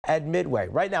at Midway.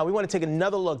 Right now, we want to take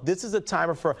another look. This is a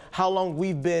timer for how long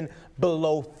we've been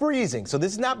below freezing. So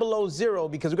this is not below zero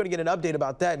because we're going to get an update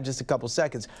about that in just a couple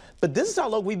seconds. But this is how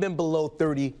long we've been below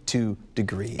 32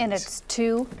 degrees. And it's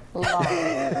too long.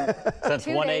 Since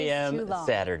 1 a.m.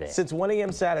 Saturday. Since 1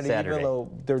 a.m. Saturday, we've been below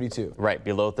 32. Right,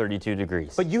 below 32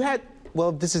 degrees. But you had,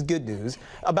 well, this is good news,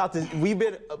 about this. We've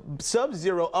been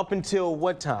sub-zero up until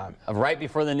what time? Right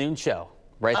before the noon show.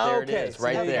 Right there it is,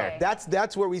 right there.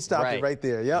 That's where we stopped it, right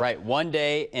there. Yep. Right, 1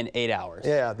 day and 8 hours.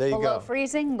 Yeah, there you go. Below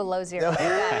freezing, below zero.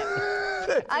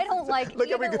 I don't like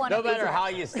either one No of these. matter how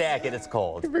you stack it, it's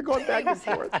cold. We're going back and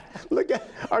forth. Look at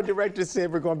our director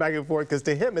said we're going back and forth because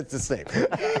to him it's the same.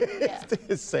 It's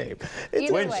the same.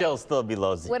 Wind chill still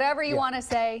below zero. Whatever you want to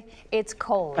say, it's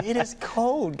cold. It is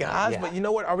cold, guys. But you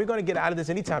know what? Are we going to get out of this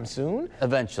anytime soon?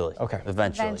 Eventually. Okay.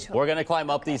 Eventually. We're going to climb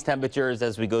up these temperatures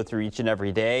as we go through each and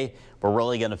every day. We're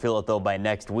really going to feel it, though, by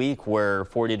next week, where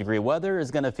 40-degree weather is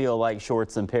going to feel like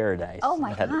shorts in paradise. Oh,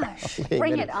 my gosh.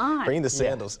 Bring it on. Bring the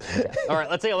sandals. All right,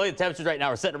 let's take a look at the temperatures right now.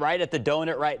 We're sitting right at the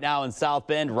donut right now in South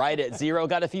Bend, right at zero.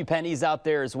 Got a few pennies out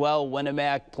there as well.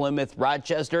 Winnemac, Plymouth,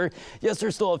 Rochester. Yes,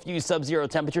 there's still a few sub-zero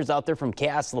temperatures out there from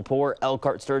Cass, Laporte,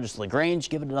 Elkhart, Sturgis, LaGrange.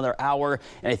 Give it another hour,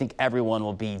 and I think everyone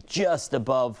will be just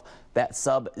above that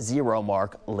sub-zero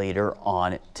mark later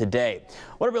on today.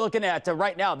 What are we looking at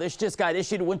right now? This just got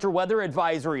issued a winter weather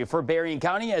advisory for Berrien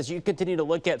County as you continue to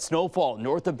look at snowfall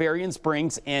north of Berrien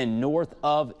Springs and north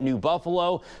of New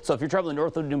Buffalo. So if you're traveling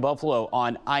north of New Buffalo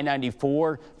on I-94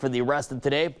 for the rest of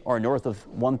today, or north of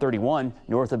 131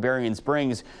 north of Berrien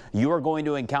Springs, you are going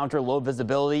to encounter low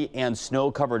visibility and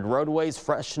snow-covered roadways,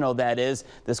 fresh snow that is.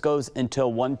 This goes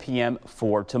until 1 p.m.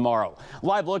 for tomorrow.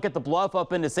 Live look at the bluff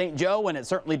up into St. Joe, and it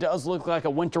certainly does look like a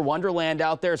winter wonderland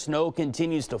out there. Snow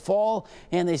continues to fall,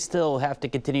 and they still have to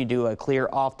continue to clear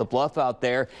off the bluff out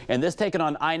there. And this taken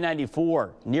on I-94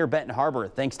 near Benton Harbor,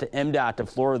 thanks to MDOT to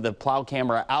Florida plow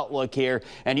camera outlook here.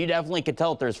 And you definitely can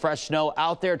tell if there's fresh snow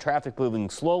out there, traffic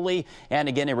moving slowly, and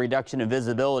again, a reduction in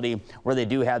visibility where they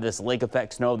do have this lake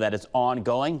effect snow that is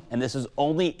ongoing. And this is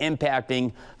only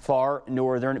impacting far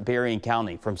northern Berrien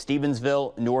County from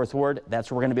Stevensville northward. That's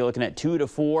where we're going to be looking at 2 to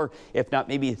 4, if not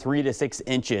maybe 3 to 6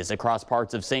 inches across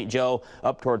parts of St. Joe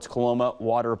up towards Coloma,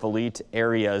 Watervliet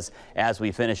areas as we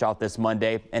finish off this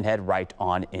Monday and head right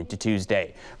on into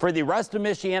Tuesday. For the rest of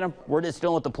Michiana, we're just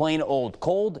still at the plain old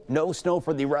cold. No snow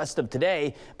for the rest of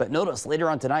today, but notice later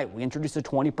on tonight we introduced a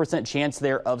 20% chance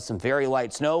there of some very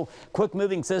light snow. Quick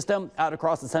moving system out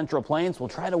across the Central Plains will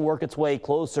try to work its way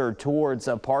closer towards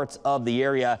parts of the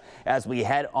area as we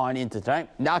head on into tonight.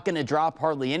 Not going to drop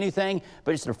hardly anything,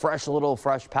 but just a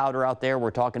fresh powder out there.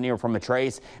 We're talking here from a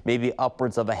trace, maybe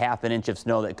upwards of a ½ inch of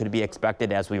snow that could be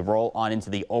expected as we roll on into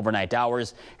the overnight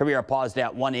hours. Here we are paused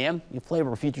at 1 a.m. You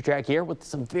flavor future track here with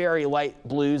some very light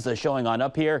blues showing on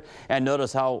up here. And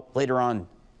notice how later on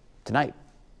tonight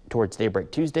towards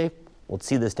daybreak Tuesday, we'll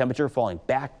see this temperature falling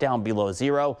back down below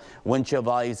zero. Wind chill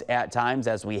values at times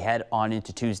as we head on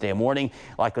into Tuesday morning,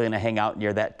 likely going to hang out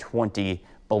near that 20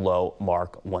 below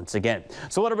mark once again.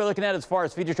 So what are we looking at as far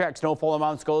as future track snowfall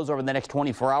amounts goes over the next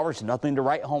 24 hours? Nothing to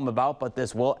write home about, but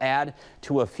this will add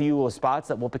to a few spots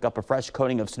that will pick up a fresh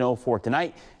coating of snow for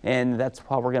tonight, and that's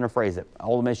how we're going to phrase it.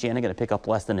 All of Michiana going to pick up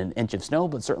less than an inch of snow,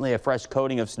 but certainly a fresh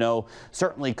coating of snow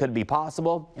certainly could be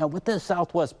possible. And with this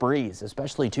southwest breeze,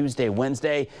 especially Tuesday,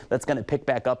 Wednesday, that's going to pick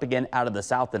back up again out of the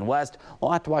south and west.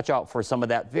 We'll have to watch out for some of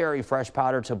that very fresh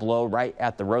powder to blow right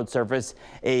at the road surface,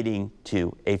 aiding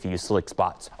to a few slick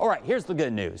spots. All right, here's the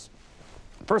good news.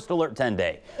 First alert 10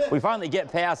 day. We finally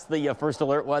get past the first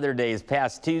alert weather days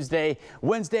past Tuesday.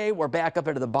 Wednesday, we're back up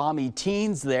into the balmy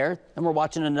teens there, and we're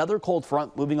watching another cold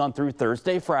front moving on through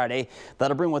Thursday, Friday.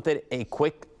 That'll bring with it a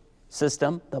quick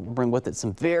system that will bring with it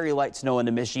some very light snow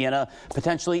into Michiana,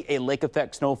 potentially a lake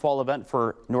effect snowfall event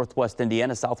for northwest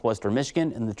Indiana, southwestern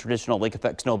Michigan, and the traditional lake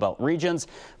effect snowbelt regions.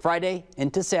 Friday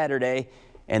into Saturday.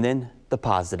 And then the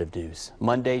positive news.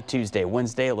 Monday, Tuesday,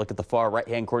 Wednesday. Look at the far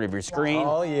right-hand corner of your screen.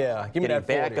 Oh, yeah. Give me that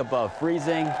 40. Back above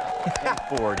freezing and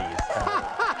 40s.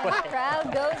 The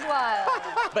crowd goes wild.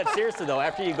 But seriously, though,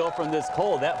 after you go from this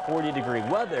cold, that 40-degree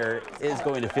weather is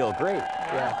going to feel great.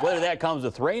 Yeah. Whether that comes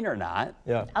with rain or not,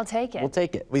 I'll take it. We'll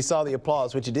take it. We saw the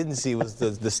applause. What you didn't see was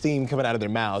the steam coming out of their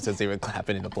mouths as they were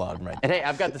clapping and applauding. Right. And hey,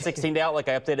 I've got the 16-day outlook.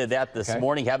 I updated that this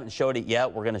morning. Haven't showed it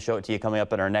yet. We're going to show it to you coming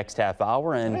up in our next half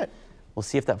hour. And we'll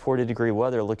see if that 40-degree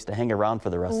weather looks to hang around for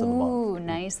the rest of the month. Ooh,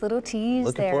 nice little tease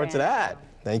Looking there. forward to that.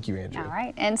 Thank you, Andrew. All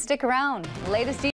right, and stick around. Latest